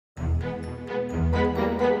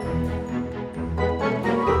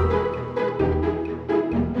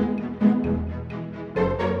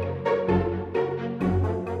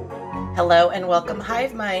Hello and welcome,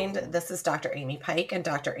 Hive Mind. This is Dr. Amy Pike and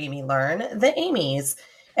Dr. Amy Learn, the Amy's,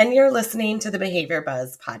 and you're listening to the Behavior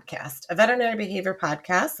Buzz podcast, a veterinary behavior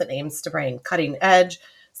podcast that aims to bring cutting-edge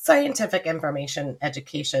scientific information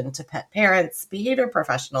education to pet parents, behavior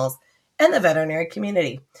professionals, and the veterinary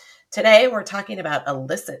community. Today, we're talking about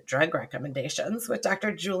illicit drug recommendations with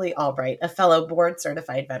Dr. Julie Albright, a fellow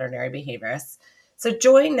board-certified veterinary behaviorist. So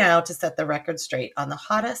join now to set the record straight on the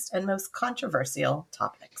hottest and most controversial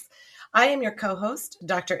topics. I am your co-host,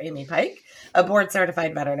 Dr. Amy Pike, a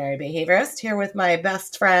board-certified veterinary behaviorist, here with my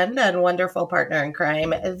best friend and wonderful partner in crime,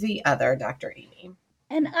 the other Dr. Amy.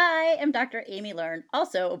 And I am Dr. Amy Learn,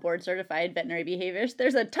 also a board-certified veterinary behaviorist.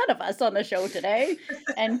 There's a ton of us on the show today,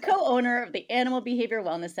 and co-owner of the Animal Behavior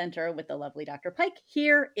Wellness Center with the lovely Dr. Pike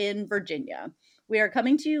here in Virginia. We are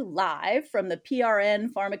coming to you live from the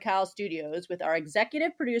PRN PharmaCal studios with our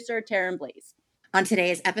executive producer, Taryn Blaze. On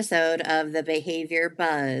today's episode of the Behavior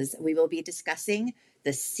Buzz, we will be discussing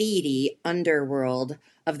the seedy underworld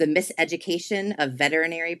of the miseducation of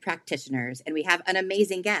veterinary practitioners. And we have an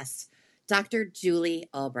amazing guest, Dr. Julie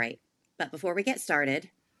Albright. But before we get started,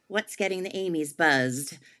 what's getting the Amy's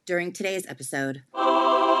buzzed during today's episode?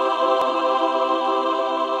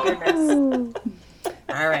 Goodness.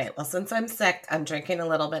 All right. Well, since I'm sick, I'm drinking a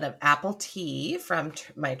little bit of apple tea from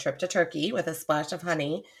my trip to Turkey with a splash of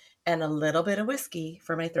honey and a little bit of whiskey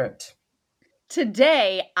for my throat.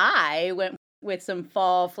 Today, I went with some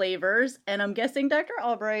fall flavors, and I'm guessing Dr.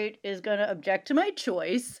 Albright is going to object to my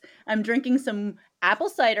choice. I'm drinking some apple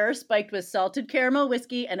cider spiked with salted caramel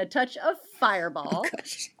whiskey and a touch of Fireball. Oh,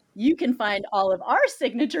 gosh. You can find all of our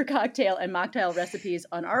signature cocktail and mocktail recipes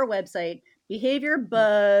on our website,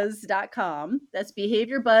 behaviorbuzz.com. That's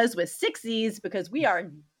Behavior Buzz with 6 Z's because we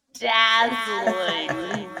are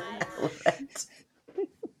dazzling.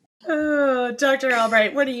 Oh, Dr.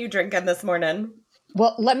 Albright, what are you drinking this morning?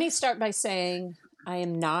 Well, let me start by saying I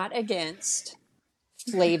am not against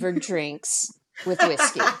flavored drinks with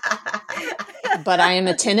whiskey, but I am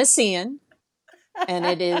a Tennessean, and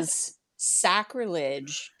it is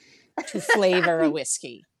sacrilege to flavor a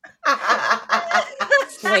whiskey.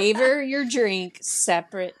 Flavor your drink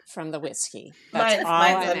separate from the whiskey. That's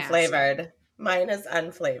mine's unflavored. Mine is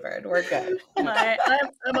unflavored. We're good.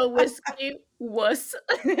 I'm a whiskey wuss.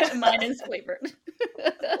 Mine is flavored.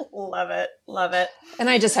 Love it. Love it. And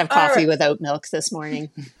I just have coffee with oat milk this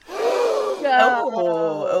morning.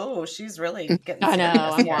 Oh, she's really getting I know.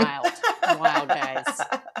 I'm serious. wild. I'm wild, guys.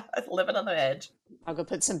 Living on the edge. I'll go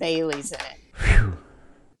put some Baileys in it.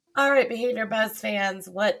 All right, Behavior Buzz fans,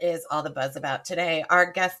 what is all the buzz about today?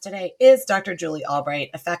 Our guest today is Dr. Julie Albright,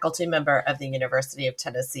 a faculty member of the University of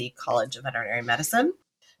Tennessee College of Veterinary Medicine.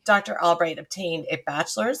 Dr. Albright obtained a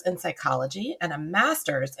bachelor's in psychology and a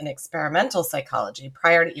master's in experimental psychology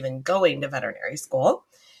prior to even going to veterinary school.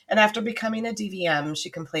 And after becoming a DVM, she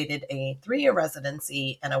completed a 3-year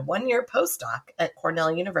residency and a 1-year postdoc at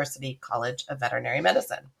Cornell University College of Veterinary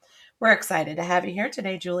Medicine. We're excited to have you here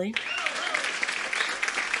today, Julie.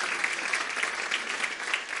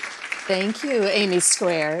 Thank you, Amy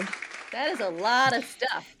Squared. That is a lot of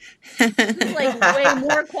stuff. It's like way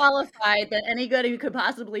more qualified than anybody could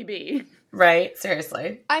possibly be. Right?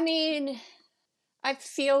 Seriously. I mean, I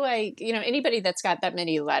feel like, anybody that's got that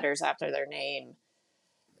many letters after their name,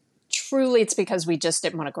 truly it's because we just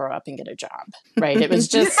didn't want to grow up and get a job, right? It was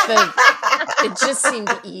just it just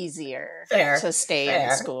seemed easier to stay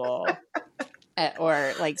in school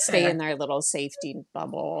or stay in their little safety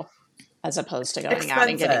bubble as opposed to going out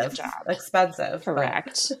and getting a job. Expensive.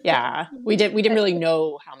 Correct. Yeah. We didn't really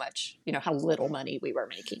know how much, how little money we were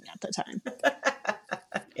making at the time.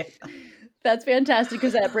 Yeah. That's fantastic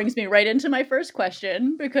because that brings me right into my first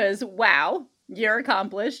question because, wow, you're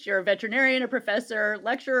accomplished. You're a veterinarian, a professor,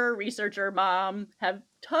 lecturer, researcher, mom, have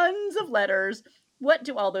tons of letters. What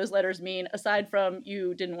do all those letters mean aside from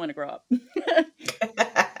you didn't want to grow up?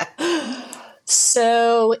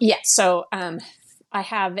 So I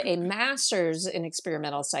have a master's in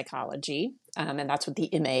experimental psychology, and that's what the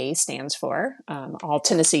MA stands for. All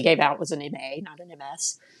Tennessee gave out was an MA, not an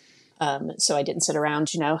MS. So I didn't sit around,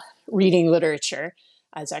 reading literature.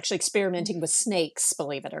 I was actually experimenting with snakes,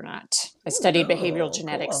 believe it or not. I studied behavioral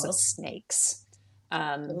genetics of snakes.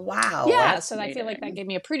 Wow. Yeah, so I feel like that gave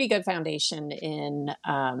me a pretty good foundation in,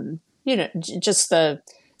 just the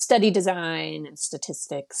study design and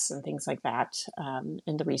statistics and things like that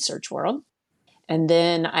in the research world. And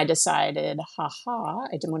then I decided, I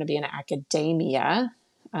didn't want to be in academia.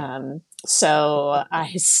 So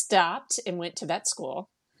I stopped and went to vet school,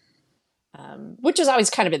 which was always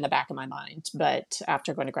kind of in the back of my mind. But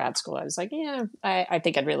after going to grad school, I was like, I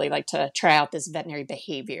think I'd really like to try out this veterinary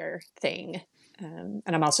behavior thing. And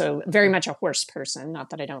I'm also very much a horse person. Not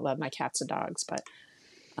that I don't love my cats and dogs, but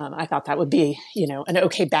I thought that would be, an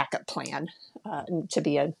okay backup plan to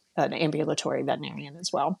be an ambulatory veterinarian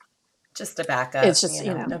as well. Just a backup. It's just,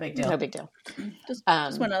 no big deal. No big deal. Just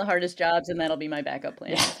one of the hardest jobs, and that'll be my backup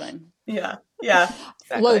plan. It's fine. Yeah.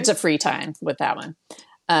 Exactly. Loads of free time with that one.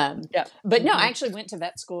 But no, Mm-hmm. I actually went to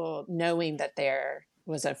vet school knowing that there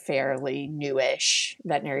was a fairly newish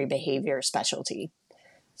veterinary behavior specialty.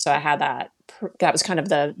 So I had that was kind of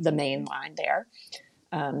the main line there.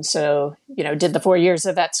 So, did the 4 years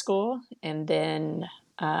of vet school, and then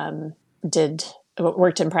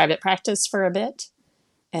worked in private practice for a bit,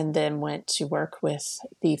 and then went to work with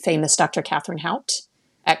the famous Dr. Catherine Hout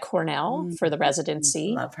at Cornell for the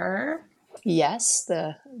residency. Love her. Yes,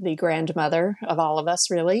 the grandmother of all of us,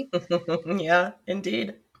 really. Yeah,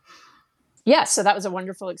 indeed. Yeah, so that was a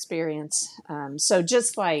wonderful experience. So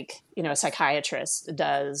just like, a psychiatrist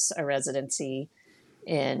does a residency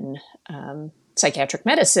in psychiatric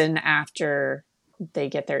medicine after they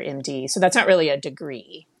get their MD. So that's not really a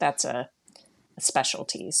degree. That's a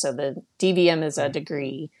specialty. So the DVM is a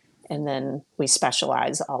degree, and then we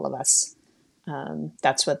specialize, all of us.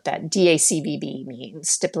 That's what that DACVB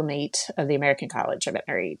means, Diplomate of the American College of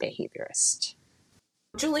Veterinary Behaviorist.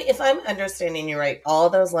 Julie, if I'm understanding you right, all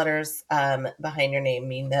those letters behind your name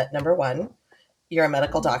mean that, number one, you're a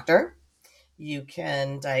medical doctor. You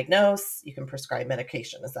can diagnose, you can prescribe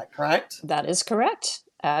medication. Is that correct? That is correct.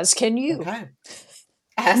 As can you. Okay.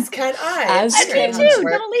 As can I. As Me can too.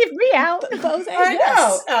 Don't leave me out. Both. I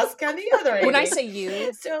Yes. know. As can the other. When I Amy. say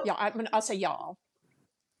you, So, I'll say y'all.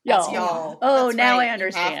 Y'all. y'all. Oh, That's now right. I You have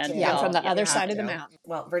understand. to. Yeah, Y'all. from the You other have side of the to. mountain.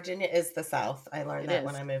 Well, Virginia is the South. I learned It that is.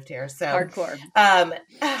 when I moved here. So Hardcore.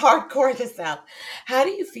 hardcore the South. How do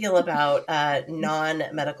you feel about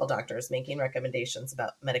non-medical doctors making recommendations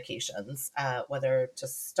about medications, whether to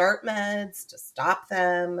start meds, to stop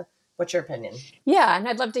them? What's your opinion? Yeah, and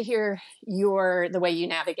I'd love to hear the way you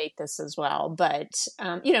navigate this as well. But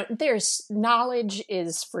there's knowledge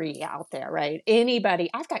is free out there, right?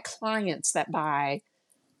 I've got clients that buy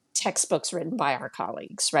textbooks written by our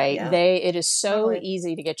colleagues, right? Yeah. It is so Totally.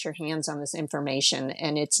 easy to get your hands on this information,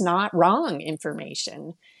 and it's not wrong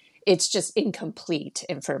information. It's just incomplete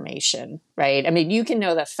information, right? I mean, you can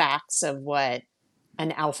know the facts of what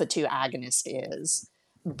an alpha-2 agonist is,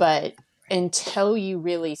 but until you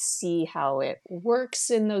really see how it works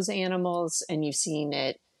in those animals, and you've seen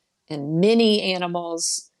it in many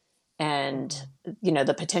animals, and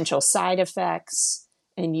the potential side effects,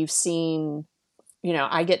 and you've seen,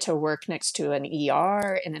 I get to work next to an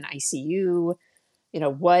ER and an ICU,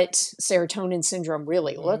 what serotonin syndrome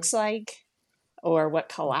really looks like, or what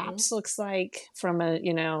collapse looks like from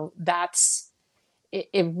that's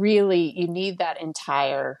it really, you need that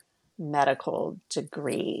entire medical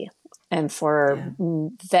degree. And for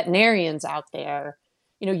veterinarians out there,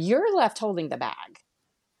 you're left holding the bag.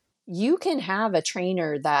 You can have a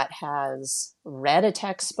trainer that has read a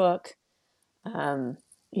textbook.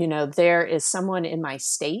 There is someone in my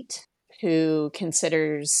state who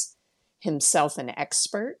considers himself an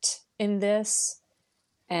expert in this.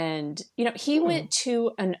 And, he went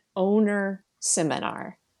to an owner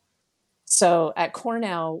seminar. So at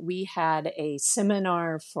Cornell, we had a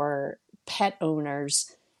seminar for pet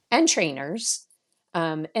owners and trainers.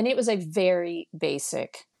 And it was a very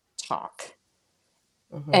basic talk.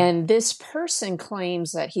 Mm-hmm. And this person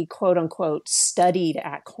claims that he, quote unquote, studied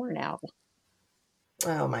at Cornell.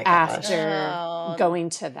 Oh my gosh. After going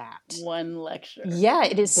to that one lecture. Yeah,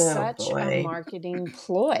 it is such boy. a marketing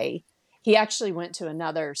ploy. He actually went to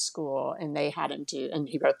another school, and they had him and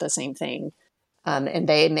he wrote the same thing. And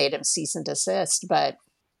they made him cease and desist, but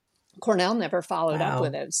Cornell never followed up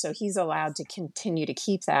with it. So he's allowed to continue to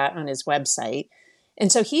keep that on his website.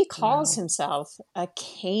 And so he calls himself a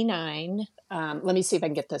canine. Let me see if I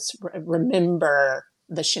can get this. Remember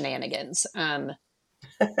the shenanigans. Canine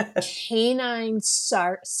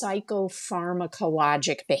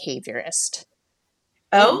psychopharmacologic behaviorist.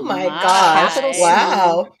 Oh my gosh. Capital C,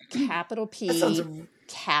 wow. Capital P, That sounds,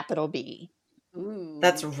 capital B. Ooh,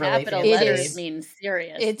 that's really capital fancy. letters mean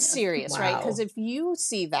serious. It's serious, right? Wow. Because if you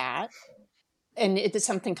see that, and it is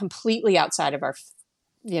something completely outside of our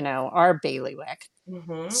bailiwick.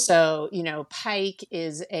 Mm-hmm. So, Pike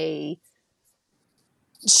is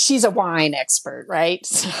she's a wine expert, right?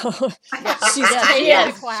 So she's taken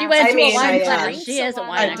a class. She went to a wine I class. did. She is a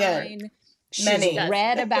wine expert. She's Many.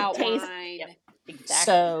 read about Taste. wine. Yep, exactly.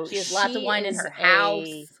 So she has lots of wine in is her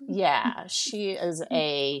house. she is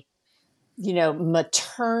a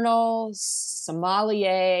maternal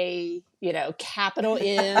sommelier, capital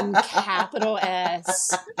M, capital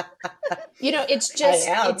S. It's just,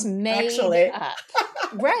 it's made actually up.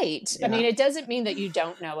 Right. Yeah. I mean, it doesn't mean that you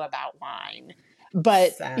don't know about wine,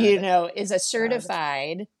 but, Sad. is a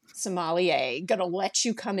certified sommelier going to let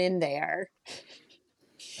you come in there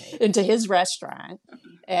into his restaurant?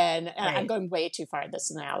 And I'm going way too far in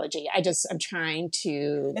this analogy. I'm trying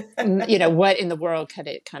to, what in the world could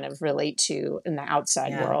it kind of relate to in the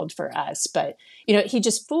outside world for us? But, he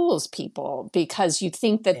just fools people because you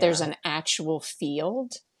think that there's an actual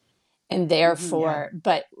field. And therefore,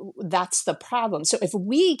 but that's the problem. So if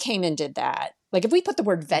we came and did that, like if we put the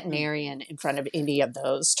word veterinarian in front of any of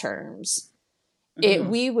those terms,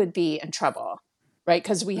 we would be in trouble, right?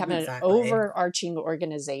 Because we have an overarching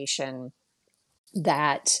organization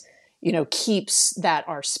that, keeps that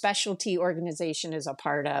our specialty organization is a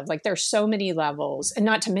part of. Like there's so many levels, and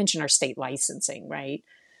not to mention our state licensing, right?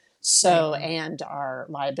 So, and our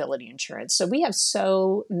liability insurance. So we have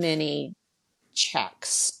so many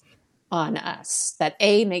checks on us that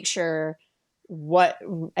make sure what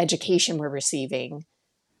education we're receiving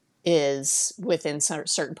is within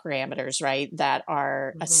certain parameters, right? That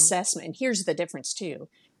our assessment, and here's the difference too.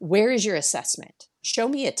 Where is your assessment? Show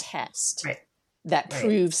me a test that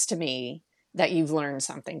proves to me that you've learned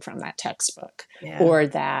something from that textbook or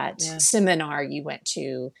that seminar you went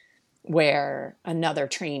to where another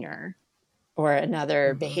trainer or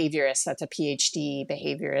another behaviorist that's a PhD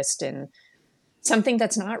behaviorist in something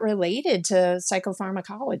that's not related to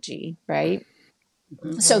psychopharmacology, right?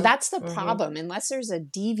 So that's the problem. Unless there's a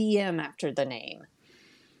DVM after the name,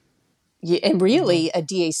 and really a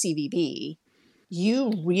DACVB,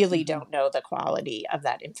 you really don't know the quality of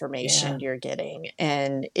that information you're getting.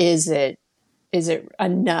 And is it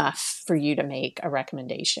enough for you to make a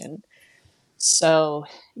recommendation? So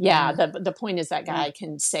the point is that guy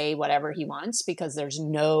can say whatever he wants because there's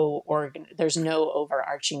no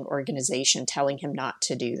overarching organization telling him not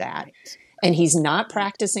to do that. And he's not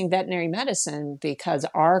practicing veterinary medicine because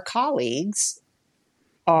our colleagues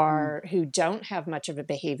who don't have much of a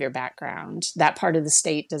behavior background, that part of the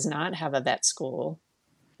state does not have a vet school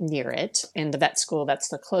near it. And the vet school that's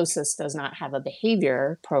the closest does not have a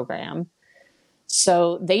behavior program.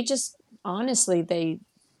 So they just, honestly, they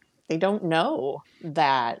don't know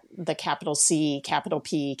that the capital C, capital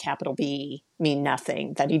P, capital B mean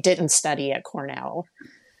nothing, that he didn't study at Cornell,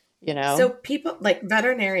 So people like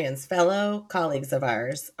veterinarians, fellow colleagues of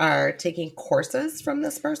ours, are taking courses from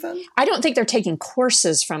this person? I don't think they're taking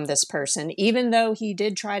courses from this person, even though he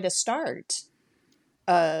did try to start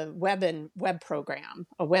a web-based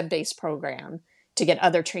program to get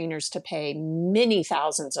other trainers to pay many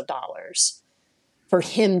thousands of dollars for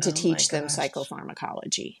him to teach them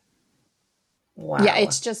psychopharmacology. Wow. Yeah,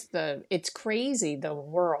 it's crazy, the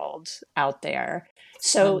world out there.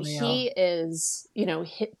 So he is,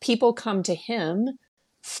 people come to him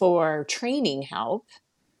for training help.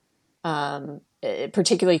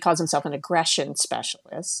 Particularly, he calls himself an aggression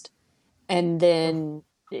specialist. And then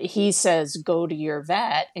he says, go to your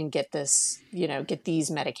vet and get this, get these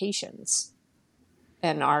medications.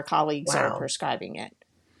 And our colleagues are prescribing it.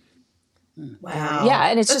 Wow. Yeah,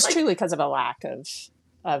 and it's just truly because of a lack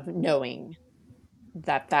of knowing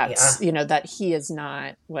that's, that he is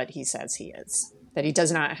not what he says he is, that he does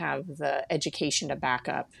not have the education to back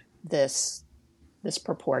up this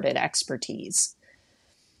purported expertise.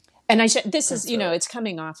 And this is, it's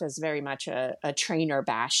coming off as very much a trainer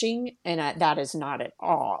bashing, and that is not at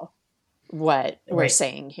all what we're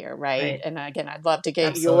saying here, right? And again, I'd love to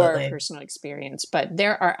get your personal experience, but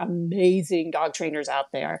there are amazing dog trainers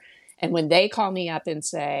out there. And when they call me up and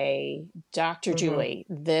say, Dr. Julie,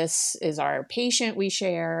 this is our patient we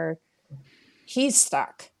share, he's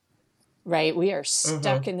stuck, right? We are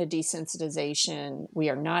stuck in the desensitization. We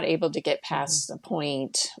are not able to get past the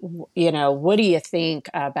point. What do you think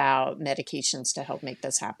about medications to help make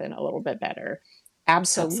this happen a little bit better?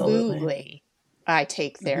 Absolutely. I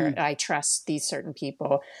trust these certain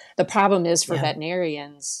people. The problem is for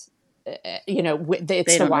veterinarians,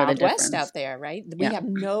 it's the Wild West out there, right? We have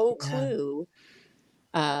no clue.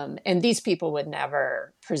 And these people would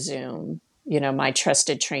never presume, my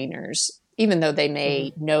trusted trainers, even though they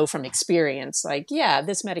may know from experience, like,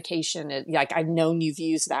 this medication, like, I've known you've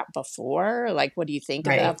used that before. Like, what do you think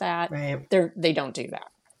about that? Right. They don't do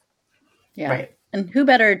that. Yeah. Right. And who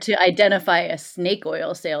better to identify a snake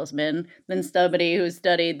oil salesman than somebody who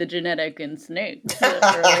studied the genetic in snakes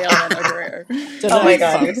early on in their career? Oh my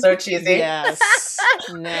God, you're so cheesy. Yes.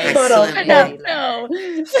 Nice. No.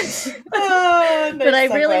 Oh, But I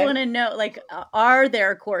nice really segue. want to know, like, are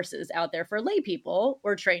there courses out there for lay people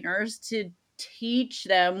or trainers to teach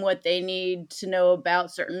them what they need to know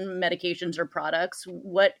about certain medications or products?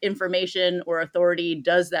 What information or authority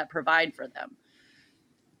does that provide for them?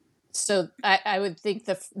 So I would think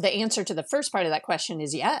the answer to the first part of that question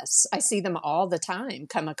is yes. I see them all the time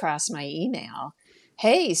come across my email.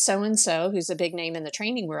 Hey, so-and-so, who's a big name in the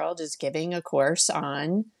training world, is giving a course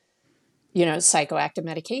on, psychoactive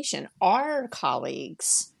medication. Our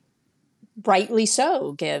colleagues, rightly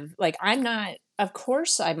so, of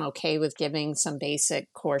course I'm okay with giving some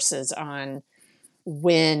basic courses on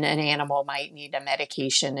when an animal might need a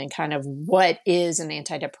medication and kind of what is an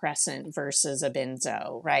antidepressant versus a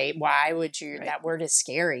benzo, right? Why would you, Right. that word is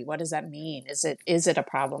scary. What does that mean? Is it a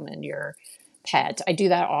problem in your pet? I do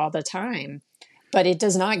that all the time, but it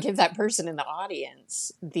does not give that person in the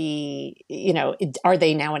audience are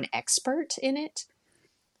they now an expert in it?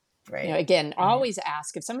 Right. Again, always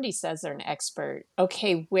ask if somebody says they're an expert,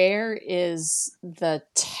 okay, where is the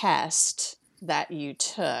test that you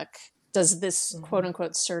took? Does this quote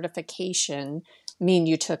unquote certification mean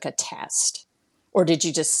you took a test? Or did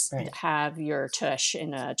you just have your tush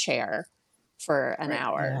in a chair for an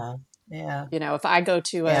hour? Yeah. If I go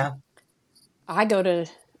to I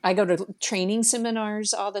go to training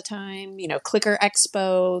seminars all the time, Clicker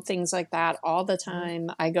Expo, things like that all the time.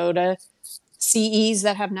 I go to CEs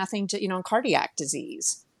that have nothing to, cardiac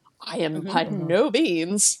disease. I am by no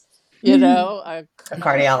means, a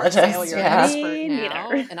cardiologist. Expert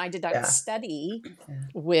now. And I did not study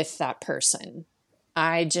with that person.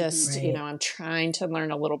 I just, I'm trying to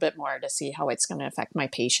learn a little bit more to see how it's going to affect my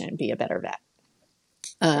patient and be a better vet.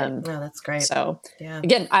 No, that's great. So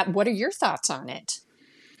again, what are your thoughts on it,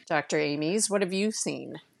 Dr. Amy's? What have you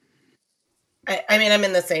seen? I mean, I'm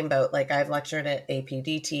in the same boat. Like, I've lectured at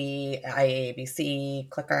APDT,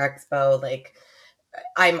 IAABC, Clicker Expo. Like,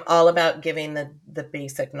 I'm all about giving the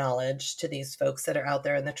basic knowledge to these folks that are out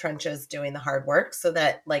there in the trenches doing the hard work so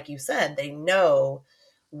that, like you said, they know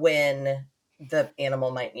when the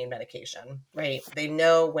animal might need medication, right? They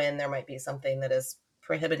know when there might be something that is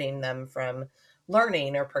prohibiting them from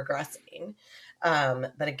learning or progressing.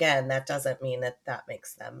 But again, that doesn't mean that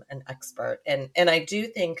makes them an expert. And I do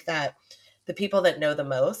think that the people that know the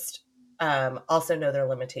most also know their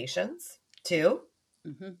limitations too,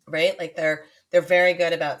 right? Like they're very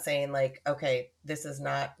good about saying like, okay, this is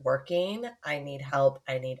not working. I need help.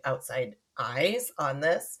 I need outside eyes on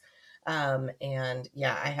this. And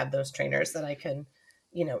yeah, I have those trainers that I can,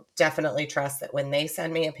 definitely trust that when they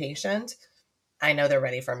send me a patient, I know they're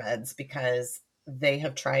ready for meds because they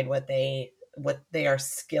have tried what they are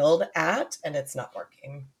skilled at and it's not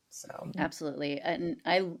working. So absolutely. And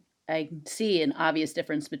I see an obvious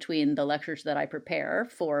difference between the lectures that I prepare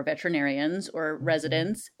for veterinarians or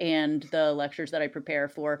residents and the lectures that I prepare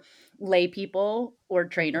for lay people or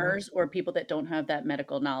trainers or people that don't have that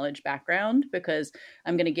medical knowledge background, because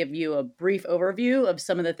I'm going to give you a brief overview of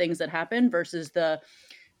some of the things that happen versus the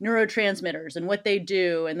neurotransmitters and what they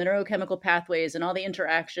do and the neurochemical pathways and all the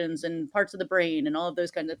interactions and parts of the brain and all of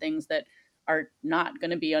those kinds of things that are not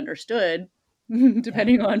going to be understood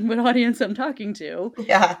depending on what audience I'm talking to.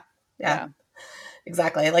 Yeah.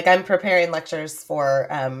 Exactly. Like I'm preparing lectures for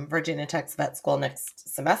Virginia Tech's vet school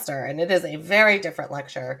next semester, and it is a very different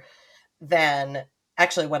lecture than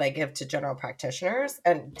actually what I give to general practitioners,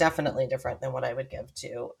 and definitely different than what I would give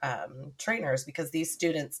to trainers, because these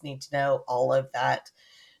students need to know all of that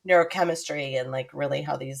neurochemistry and like really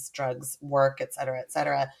how these drugs work, et cetera, et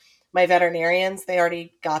cetera. My veterinarians, they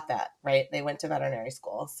already got that, right? They went to veterinary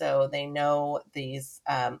school. So they know these,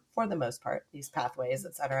 for the most part, these pathways,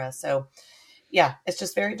 et cetera. So yeah, it's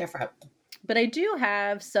just very different. But I do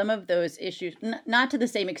have some of those issues, not to the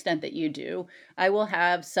same extent that you do. I will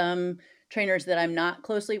have some trainers that I'm not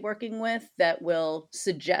closely working with that will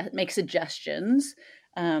make suggestions,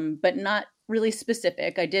 but not really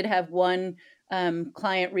specific. I did have one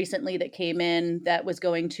client recently that came in that was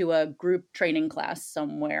going to a group training class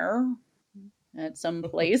somewhere at some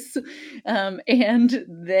place. And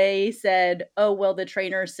they said, oh, well, the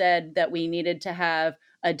trainer said that we needed to have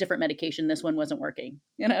a different medication. This one wasn't working.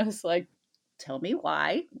 And I was like, tell me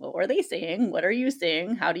why. What were they saying? What are you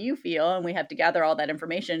seeing? How do you feel? And we have to gather all that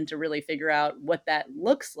information to really figure out what that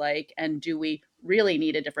looks like. And do we really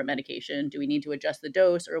need a different medication? Do we need to adjust the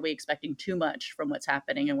dose? Or are we expecting too much from what's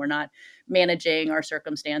happening and we're not managing our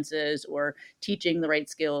circumstances or teaching the right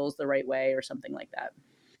skills the right way or something like that?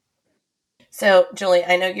 So, Julie,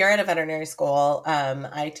 I know you're at a veterinary school.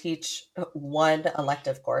 I teach one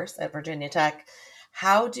elective course at Virginia Tech.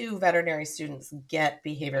 How do veterinary students get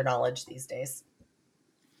behavior knowledge these days?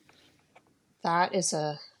 That is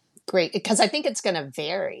a great, because I think it's going to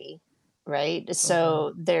vary, right?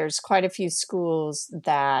 So there's quite a few schools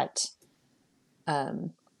that,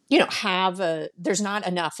 there's not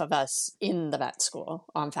enough of us in the vet school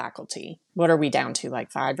on faculty. What are we down to,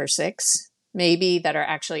 like 5 or 6 maybe, that are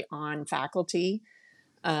actually on faculty?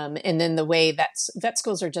 And then the way vet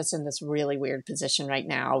schools are just in this really weird position right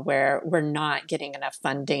now where we're not getting enough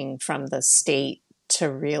funding from the state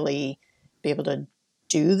to really be able to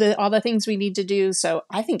do all the things we need to do. So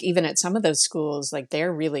I think even at some of those schools, like,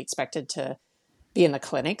 they're really expected to be in the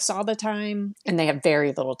clinics all the time, and they have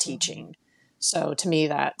very little teaching. So to me,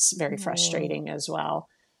 that's very frustrating as well.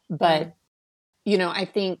 But, I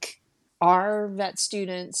think our vet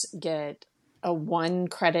students get a 1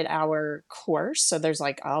 credit hour course. So there's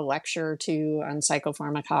like a lecture or 2 on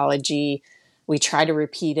psychopharmacology. We try to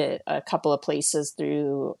repeat it a couple of places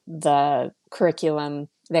through the curriculum.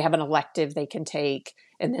 They have an elective they can take,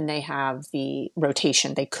 and then they have the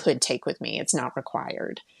rotation they could take with me. It's not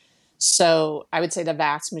required. So I would say the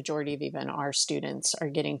vast majority of even our students are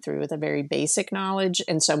getting through with a very basic knowledge.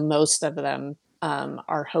 And so most of them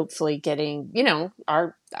are hopefully getting,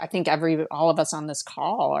 I think all of us on this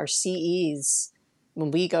call are CEs. When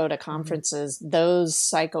we go to conferences, those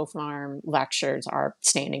psychopharm lectures are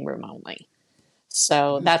standing room only.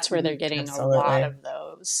 So that's where they're getting a lot of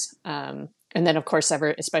those. And then, of course,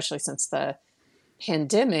 especially since the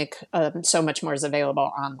pandemic, so much more is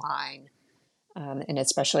available online. And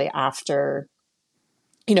especially after,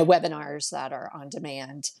 webinars that are on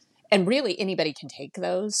demand. And really anybody can take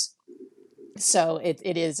those. So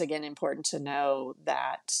it is, again, important to know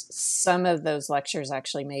that some of those lectures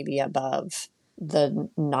actually may be above the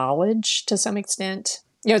knowledge to some extent.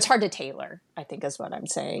 It's hard to tailor, I think, is what I'm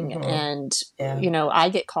saying. And, I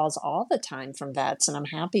get calls all the time from vets, and I'm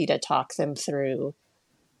happy to talk them through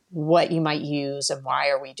what you might use and why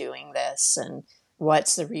are we doing this and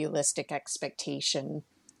what's the realistic expectation.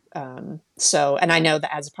 And I know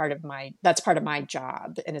that that's part of my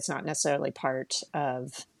job, and it's not necessarily part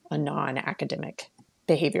of a non-academic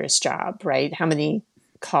behaviorist job, right? How many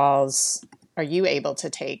calls are you able to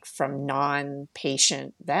take from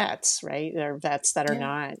non-patient vets, right? There are vets that are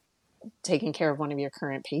not taking care of one of your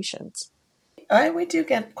current patients. We do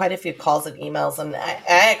get quite a few calls and emails, and I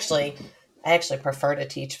actually prefer to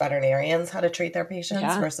teach veterinarians how to treat their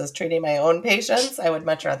patients versus treating my own patients. I would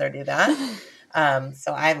much rather do that.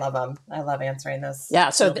 So I love them. I love answering those. Yeah.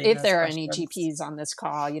 So if there are any GPs on this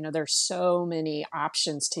call, there's so many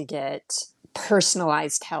options to get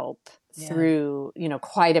personalized help through,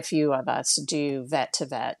 quite a few of us do vet to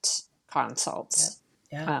vet consults.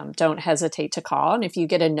 Don't hesitate to call. And if you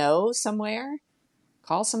get a no somewhere,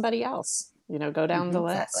 call somebody else, go down the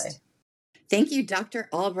list. Exactly. Thank you, Dr.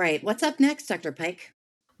 Albright. What's up next, Dr. Pike?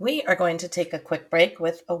 We are going to take a quick break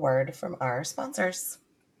with a word from our sponsors.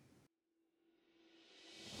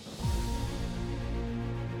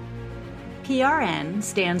 PRN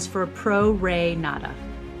stands for pro re nata,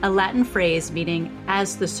 a Latin phrase meaning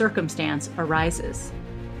as the circumstance arises.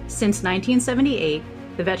 Since 1978,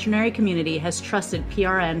 the veterinary community has trusted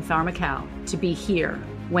PRN Pharmacal to be here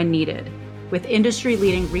when needed, with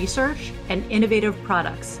industry-leading research and innovative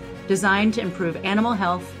products designed to improve animal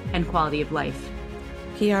health and quality of life.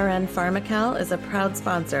 PRN Pharmacal is a proud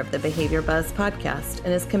sponsor of the Behavior Buzz podcast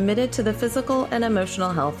and is committed to the physical and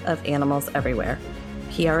emotional health of animals everywhere.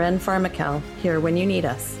 PRN Pharmacal, here when you need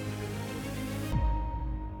us.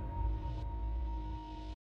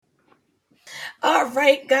 All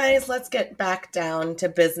right, guys, let's get back down to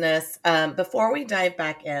business. Before we dive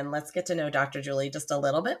back in, let's get to know Dr. Julie just a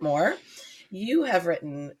little bit more. You have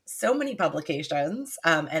written so many publications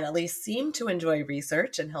and at least seem to enjoy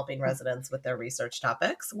research and helping residents with their research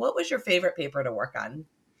topics. What was your favorite paper to work on?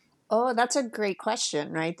 Oh, that's a great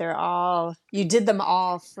question, right? You did them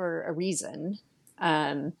all for a reason.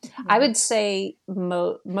 I would say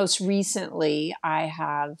most recently I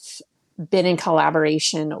have been in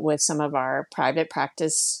collaboration with some of our private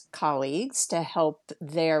practice colleagues to help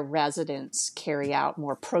their residents carry out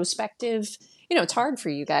more prospective. It's hard for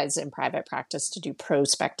you guys in private practice to do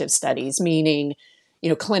prospective studies, meaning,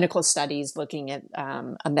 clinical studies looking at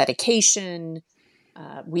a medication.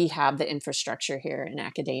 We have the infrastructure here in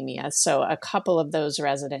academia. So a couple of those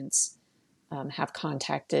residents have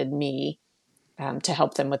contacted me to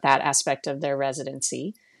help them with that aspect of their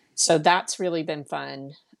residency. So that's really been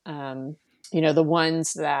fun. The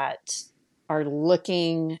ones that are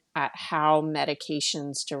looking at how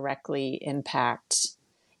medications directly impact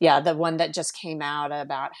the one that just came out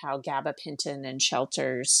about how gabapentin in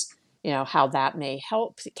shelters, how that may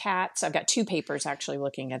help cats. I've got 2 papers actually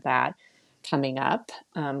looking at that coming up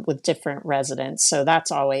with different residents. So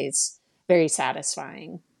that's always very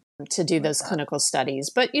satisfying to do those clinical studies.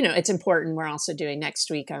 But, it's important. We're also doing next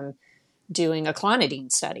week, I'm doing a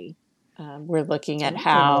clonidine study. We're looking at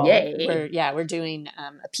how we're doing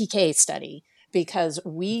a PK study, because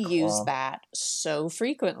we use that so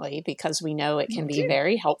frequently because we know it can be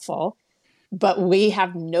very helpful, but we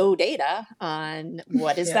have no data on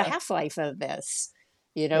what is the half-life of this,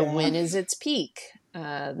 when is its peak?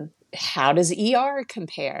 How does ER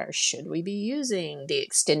compare? Should we be using the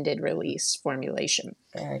extended release formulation?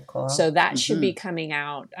 Very cool. So that should be coming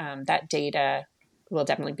out. That data will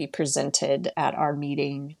definitely be presented at our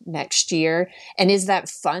meeting next year. And is that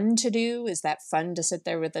fun to do? Is that fun to sit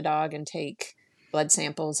there with the dog and take blood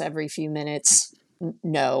samples every few minutes?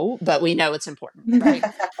 No, but we know it's important, right?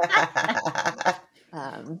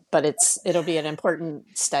 But it'll be an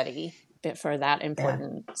important study for that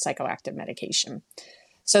important psychoactive medication.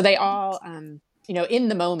 So they all, in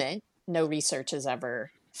the moment, no research is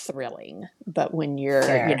ever thrilling, but when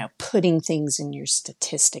you're, putting things in your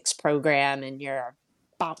statistics program and you're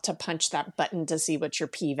about to punch that button to see what your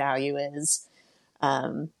p-value is,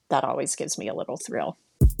 that always gives me a little thrill.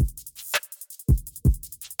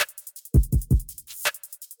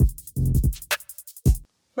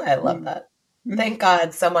 I love that. Thank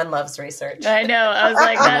God someone loves research. I know. I was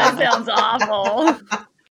like, that sounds awful.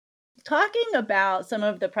 Talking about some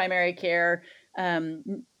of the primary care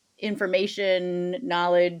information,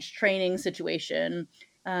 knowledge, training situation,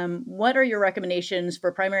 what are your recommendations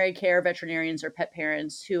for primary care veterinarians or pet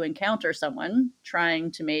parents who encounter someone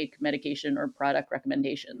trying to make medication or product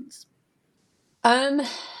recommendations?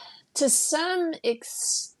 To some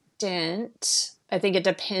extent, I think it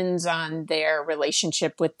depends on their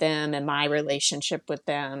relationship with them and my relationship with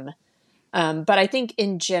them. But I think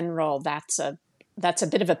in general, that's a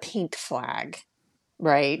bit of a pink flag,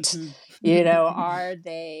 right? Mm-hmm. Are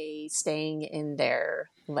they staying in their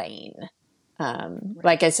lane?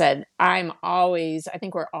 Like I said, I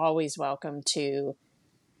think we're always welcome to,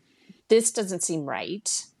 this doesn't seem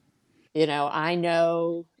right. I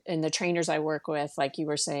know in the trainers I work with, like you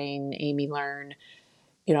were saying, Amy Learn,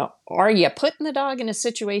 are you putting the dog in a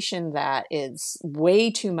situation that is way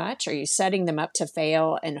too much? Are you setting them up to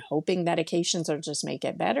fail and hoping medications will just make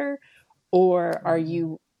it better? Or are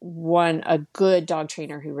you a good dog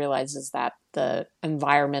trainer who realizes that the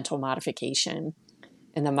environmental modification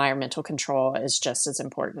and the environmental control is just as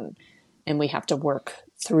important, and we have to work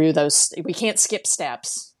through those? We can't skip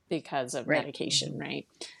steps because of medication, right?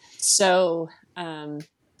 So, so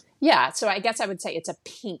I guess I would say it's a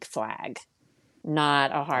pink flag,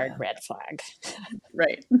 not a hard red flag.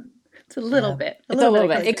 Right. It's a little bit. It's a little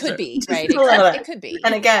bit. It could be, right? It could be.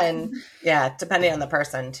 And again, depending on the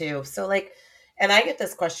person too. So and I get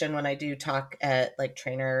this question when I do talk at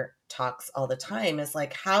trainer talks all the time, is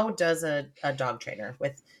how does a dog trainer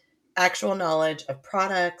with actual knowledge of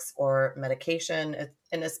products or medication,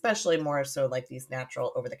 and especially more so these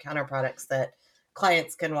natural over-the-counter products that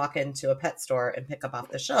clients can walk into a pet store and pick up off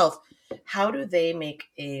the shelf, how do they make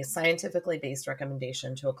a scientifically based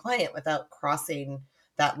recommendation to a client without crossing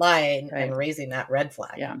that line and raising that red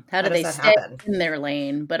flag? Yeah. How do they stay in their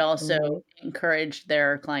lane, but also encourage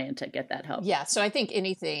their client to get that help? Yeah. So I think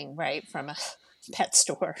anything from a pet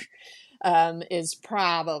store is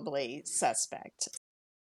probably suspect.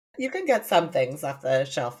 You can get some things off the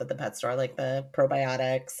shelf at the pet store, like the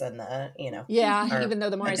probiotics and the, even though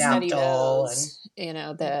the more I study those,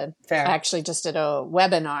 I actually just did a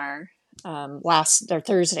webinar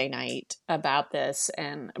Thursday night about this,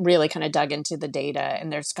 and really kind of dug into the data.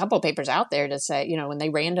 And there's a couple of papers out there to say, when they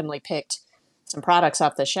randomly picked some products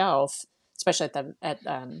off the shelf, especially at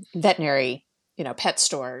veterinary, pet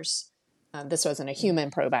stores, this wasn't a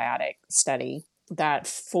human probiotic study, that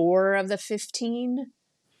 4 of the 15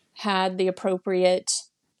 had the appropriate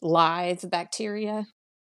live bacteria.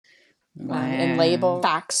 Wow. And label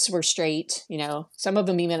facts were straight. Some of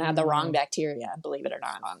them even had the wrong bacteria, believe it or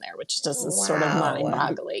not, on there, which just is sort of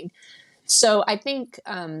mind-boggling. So I think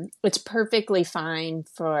it's perfectly fine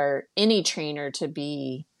for any trainer to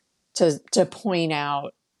point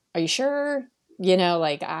out, are you sure?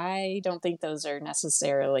 I don't think those are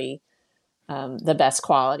necessarily the best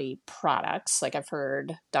quality products. I've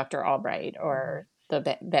heard Dr. Albright or the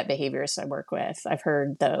vet behaviorists I work with, I've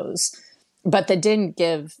heard those. But they didn't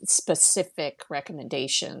give specific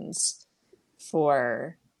recommendations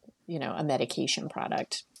for, a medication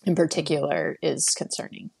product in particular is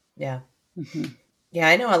concerning. Yeah. Mm-hmm. Yeah,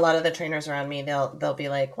 I know a lot of the trainers around me, they'll be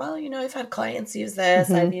like, well, I've had clients use this.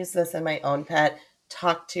 Mhm. I've used this in my own pet.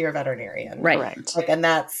 Talk to your veterinarian. Right. Correct. Like, and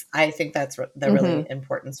I think that's the Mhm. really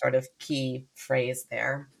important sort of key phrase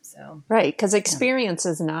there. So, Right. Because experience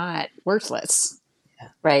is not worthless. Yeah.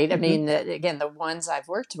 Right. I mean, again, the ones I've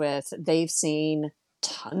worked with, they've seen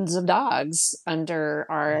tons of dogs under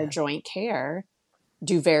our joint care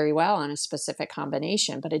do very well on a specific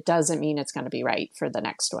combination, but it doesn't mean it's going to be right for the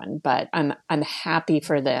next one. But I'm happy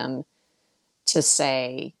for them to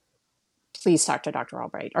say, please talk to Dr.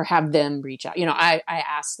 Albright, or have them reach out. I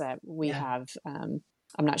ask that we have, I'm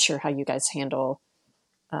not sure how you guys handle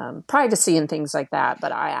privacy and things like that,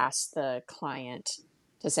 but I ask the client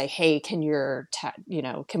to say, hey, can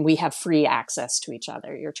we have free access to each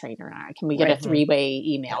other, your trainer and I? Can we get a 3-way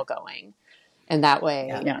email going? And that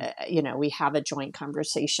way, we have a joint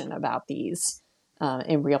conversation about these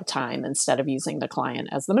in real time instead of using the client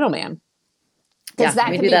as the middleman. Because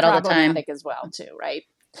that can be problematic as well, too, right?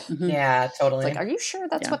 Mm-hmm. Yeah, totally. Like, are you sure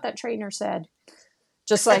that's what that trainer said?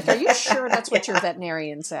 Just like, are you sure that's what your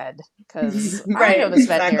veterinarian said? Because I know this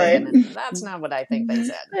veterinarian, and that's not what I think they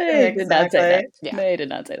said. They did not say that. Yeah. They did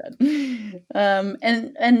not say that.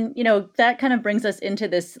 And that kind of brings us into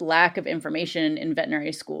this lack of information in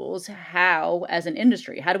veterinary schools. How, as an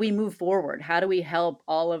industry, how do we move forward? How do we help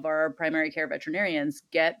all of our primary care veterinarians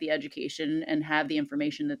get the education and have the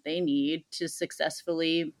information that they need to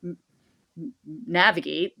successfully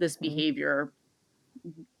navigate this behavior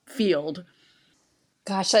field?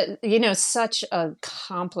 Gosh, such a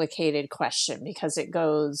complicated question, because it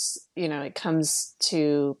comes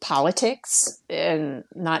to politics, and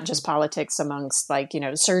not just politics amongst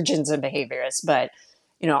surgeons and behaviorists, but,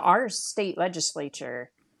 our state legislature,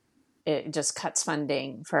 it just cuts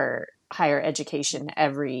funding for higher education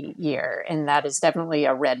every year. And that is definitely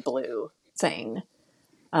a red-blue thing.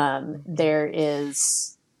 There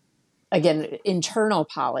is, again, internal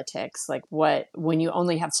politics, when you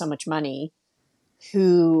only have so much money,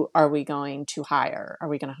 who are we going to hire? Are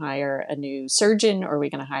we going to hire a new surgeon, or are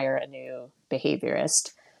we going to hire a new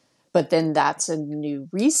behaviorist? But then that's a new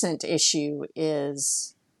recent issue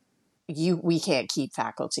is we can't keep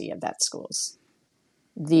faculty at vet schools.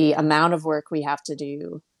 The amount of work we have to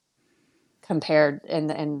do compared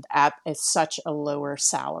and at such a lower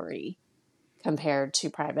salary compared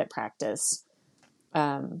to private practice.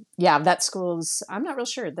 Vet schools, I'm not real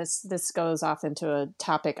sure. This goes off into a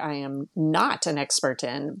topic I am not an expert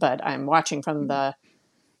in, but I'm watching from the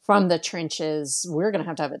trenches. We're going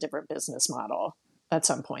to have a different business model at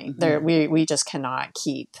some point. We just cannot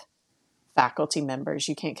keep faculty members.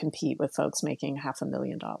 You can't compete with folks making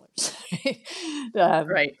 $500,000.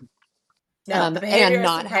 Right. No, the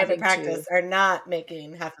behaviorists in private practice are not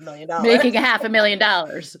making $500,000. Making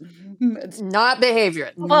 $500,000. It's not behavior.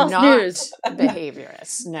 False news.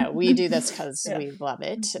 Behaviorists. No, we do this because we love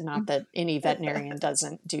it. Not that any veterinarian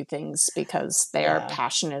doesn't do things because they are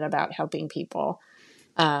passionate about helping people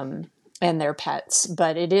and their pets.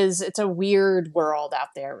 But it's a weird world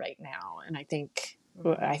out there right now. And I think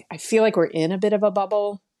I feel like we're in a bit of a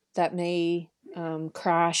bubble that may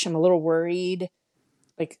crash. I'm a little worried.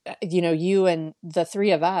 You and the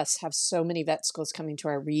three of us have so many vet schools coming to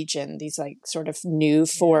our region, these sort of new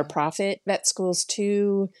for-profit vet schools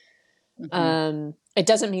too. It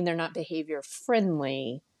doesn't mean they're not behavior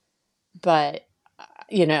friendly, but,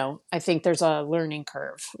 I think there's a learning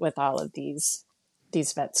curve with all of these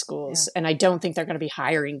vet schools. And I don't think they're going to be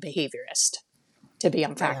hiring behaviorists to be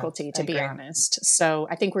on faculty, to be honest. So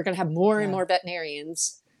I think we're going to have more and more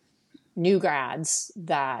veterinarians, new grads,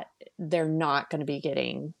 that they're not going to be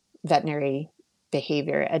getting veterinary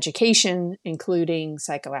behavior education, including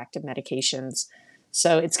psychoactive medications.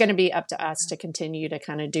 So it's going to be up to us to continue to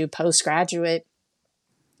kind of do postgraduate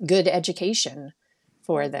good education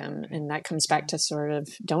for them. And that comes back to sort of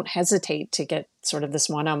don't hesitate to get sort of this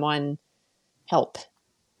one-on-one help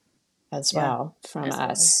as well from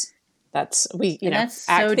us. That's think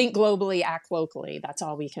globally, act locally. That's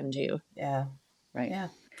all we can do. Yeah. Right. Yeah.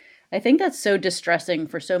 I think that's so distressing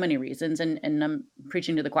for so many reasons, and I'm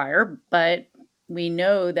preaching to the choir, but we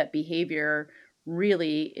know that behavior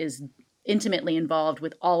really is intimately involved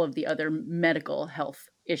with all of the other medical health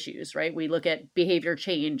issues, right? We look at behavior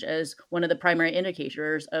change as one of the primary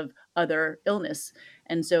indicators of other illness.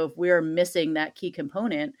 And so if we're missing that key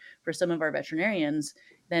component for some of our veterinarians,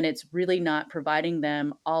 then it's really not providing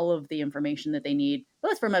them all of the information that they need,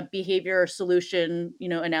 both from a behavior solution,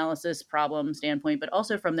 analysis problem standpoint, but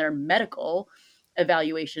also from their medical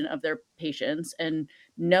evaluation of their patients and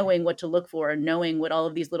knowing what to look for and knowing what all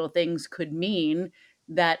of these little things could mean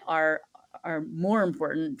that are more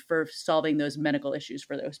important for solving those medical issues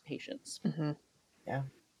for those patients. Mm-hmm. Yeah,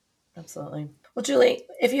 absolutely. Well, Julie,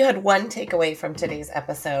 if you had one takeaway from today's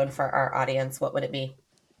episode for our audience, what would it be?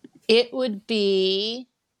 It would be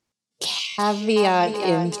caveat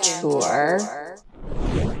emptor.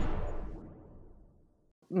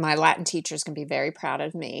 My Latin teachers can be very proud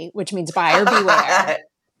of me, which means buyer beware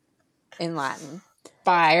in Latin.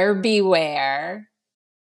 Buyer beware.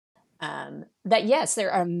 That yes,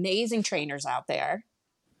 there are amazing trainers out there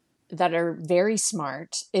that are very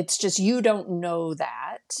smart. It's just you don't know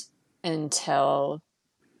that until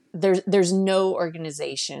there's no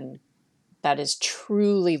organization that is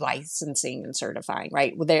truly licensing and certifying,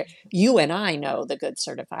 right? Well, you and I know the good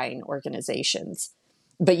certifying organizations,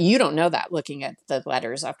 but you don't know that looking at the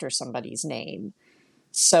letters after somebody's name.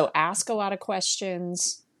 So ask a lot of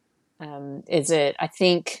questions. I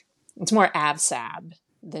think it's more AVSAB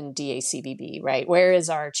than DACVB, right? Where is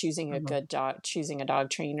our choosing a dog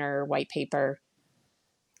trainer white paper?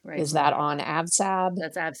 Right. Is that on AVSAB?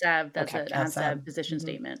 That's AVSAB. That's an AVSAB position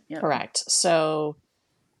statement. Yep. Correct. So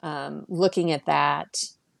looking at that,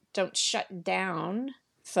 don't shut down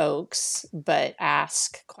folks, but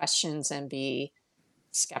ask questions and be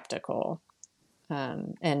skeptical.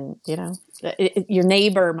 And, your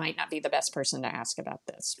neighbor might not be the best person to ask about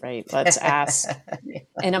this, right? Let's ask.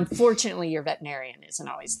 And unfortunately, your veterinarian isn't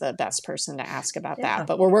always the best person to ask about that,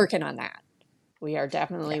 but we're working on that. We are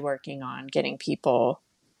definitely working on getting people.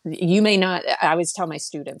 You may not, I always tell my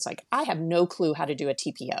students, like, I have no clue how to do a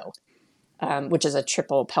TPO, which is a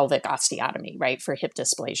triple pelvic osteotomy, right? For hip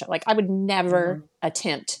dysplasia. Like, I would never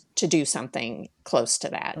attempt to do something close to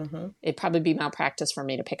that. It'd probably be malpractice for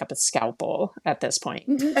me to pick up a scalpel at this point,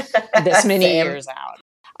 this many years out.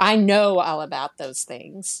 I know all about those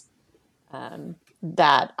things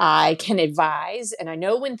that I can advise, and I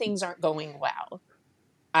know when things aren't going well.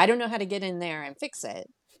 I don't know how to get in there and fix it,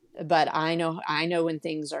 but I know when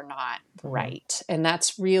things are not right. And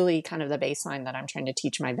that's really kind of the baseline that I'm trying to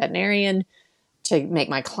teach my veterinarian, to make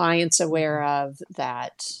my clients aware of,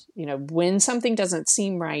 that, when something doesn't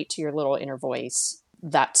seem right to your little inner voice,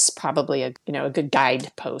 that's probably a good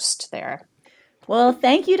guidepost there. Well,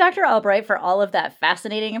 thank you, Dr. Albright, for all of that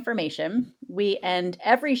fascinating information. We end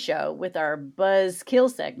every show with our Buzz Kill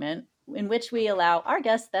segment, in which we allow our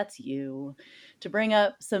guest, that's you, to bring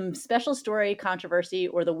up some special story, controversy,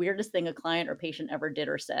 or the weirdest thing a client or patient ever did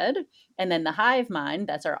or said. And then the hive mind,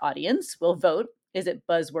 that's our audience, will vote. Is it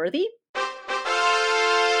buzzworthy?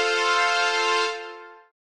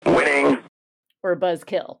 Winning. Or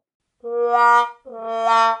buzzkill?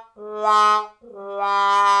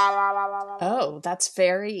 Oh, that's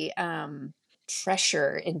very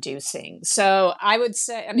pressure inducing. So I would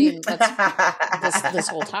say, this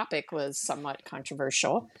whole topic was somewhat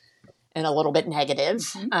controversial and a little bit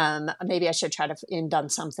negative. Maybe I should try to end on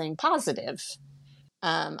something positive.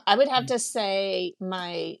 I would have to say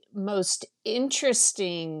my most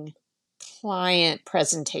interesting client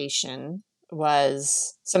presentation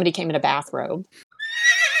was somebody came in a bathrobe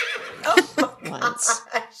once.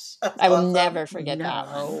 I will never forget that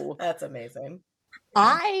one. That's amazing.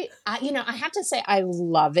 I have to say I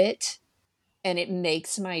love it. And it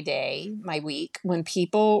makes my day, my week, when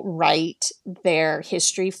people write their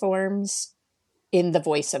history forms in the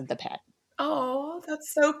voice of the pet. Oh,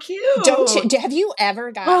 that's so cute. Have you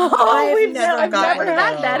ever gotten that? I've never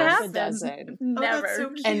had that happen. A dozen. Never. That's so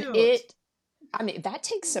cute. And that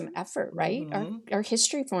takes some effort, right? Our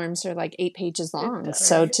history forms are like 8 pages long.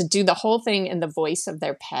 So to do the whole thing in the voice of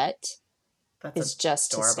their pet is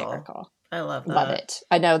just hysterical. I love that. Love it.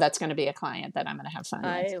 I know that's going to be a client that I'm going to have fun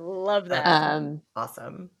with. I love that.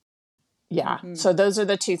 Awesome. Yeah. So those are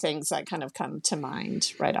the two things that kind of come to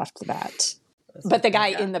mind right off the bat. But the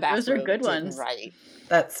guy in the bathroom, those are good ones. Right.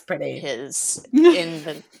 That's pretty. His in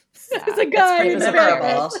the. It's a guy. It was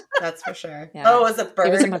adorable. That's for sure. Yeah. Oh, it was a bird.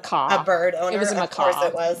 It was a macaw. A bird owner. It was a macaw. Of course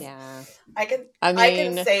it was. Yeah. I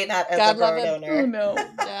can say that as a bird owner. Oh, no.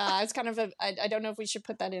 Yeah, it's kind of I don't know if we should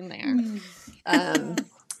put that in there.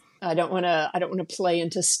 I don't want to play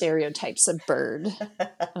into stereotypes of bird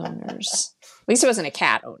owners. At least it wasn't a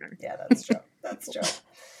cat owner. Yeah, that's true. That's true.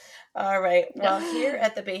 All right. Well, here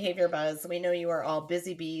at the Behavior Buzz, we know you are all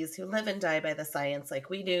busy bees who live and die by the science like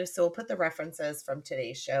we do. So we'll put the references from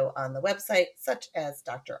today's show on the website, such as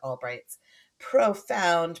Dr. Albright's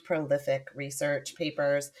profound, prolific research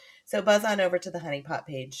papers. So buzz on over to the Honeypot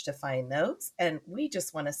page to find those. And we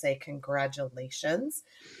just want to say congratulations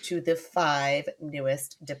to the 5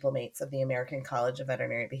 newest diplomates of the American College of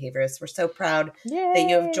Veterinary Behaviorists. We're so proud that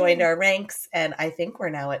you have joined our ranks. And I think we're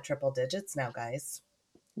now at triple digits now, guys.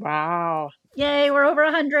 Wow. Yay, we're over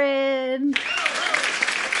 100.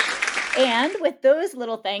 And with those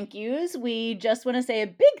little thank yous, we just want to say a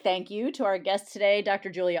big thank you to our guest today, Dr.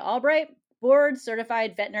 Julia Albright, board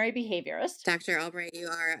certified veterinary behaviorist. Dr. Albright, you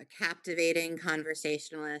are a captivating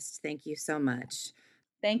conversationalist. Thank you so much.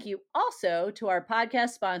 Thank you also to our podcast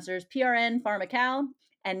sponsors, PRN Pharmacal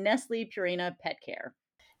and Nestle Purina Pet Care.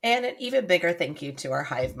 And an even bigger thank you to our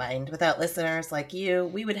hive mind. Without listeners like you,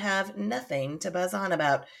 we would have nothing to buzz on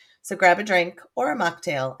about. So grab a drink or a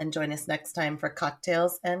mocktail and join us next time for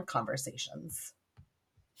cocktails and conversations.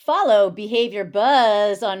 Follow Behavior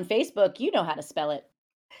Buzz on Facebook. You know how to spell it.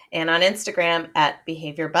 And on Instagram at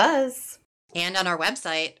Behavior Buzz. And on our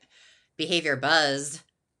website,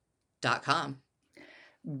 behaviorbuzz.com.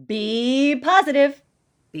 Be positive.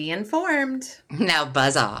 Be informed. Now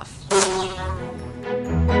buzz off.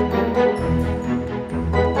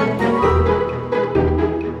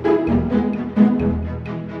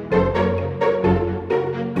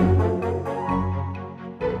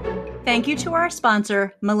 Thank you to our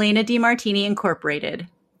sponsor, Malena DiMartini Incorporated,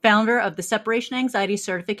 founder of the Separation Anxiety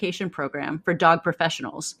Certification Program for dog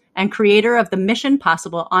professionals and creator of the Mission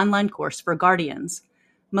Possible online course for guardians.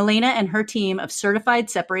 Malena and her team of certified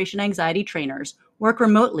separation anxiety trainers work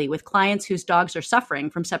remotely with clients whose dogs are suffering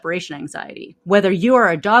from separation anxiety. Whether you are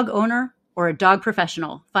a dog owner or a dog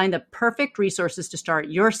professional, find the perfect resources to start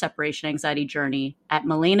your separation anxiety journey at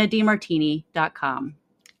malenadimartini.com.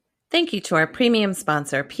 Thank you to our premium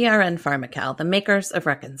sponsor, PRN Pharmacal, the makers of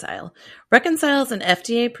Reconcile. Reconcile is an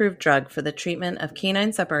FDA-approved drug for the treatment of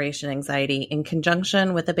canine separation anxiety in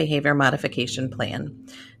conjunction with a behavior modification plan.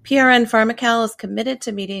 PRN Pharmacal is committed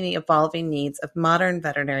to meeting the evolving needs of modern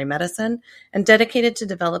veterinary medicine and dedicated to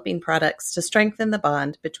developing products to strengthen the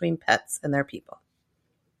bond between pets and their people.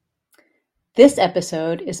 This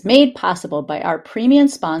episode is made possible by our premium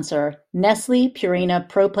sponsor, Nestle Purina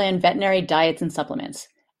Pro Plan Veterinary Diets and Supplements.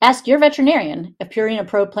 Ask your veterinarian if Purina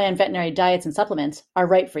Pro Plan veterinary diets and supplements are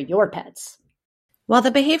right for your pets. While the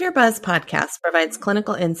Behavior Buzz podcast provides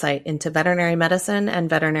clinical insight into veterinary medicine and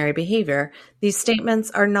veterinary behavior, these statements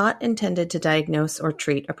are not intended to diagnose or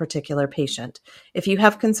treat a particular patient. If you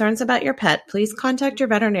have concerns about your pet, please contact your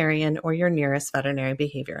veterinarian or your nearest veterinary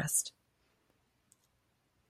behaviorist.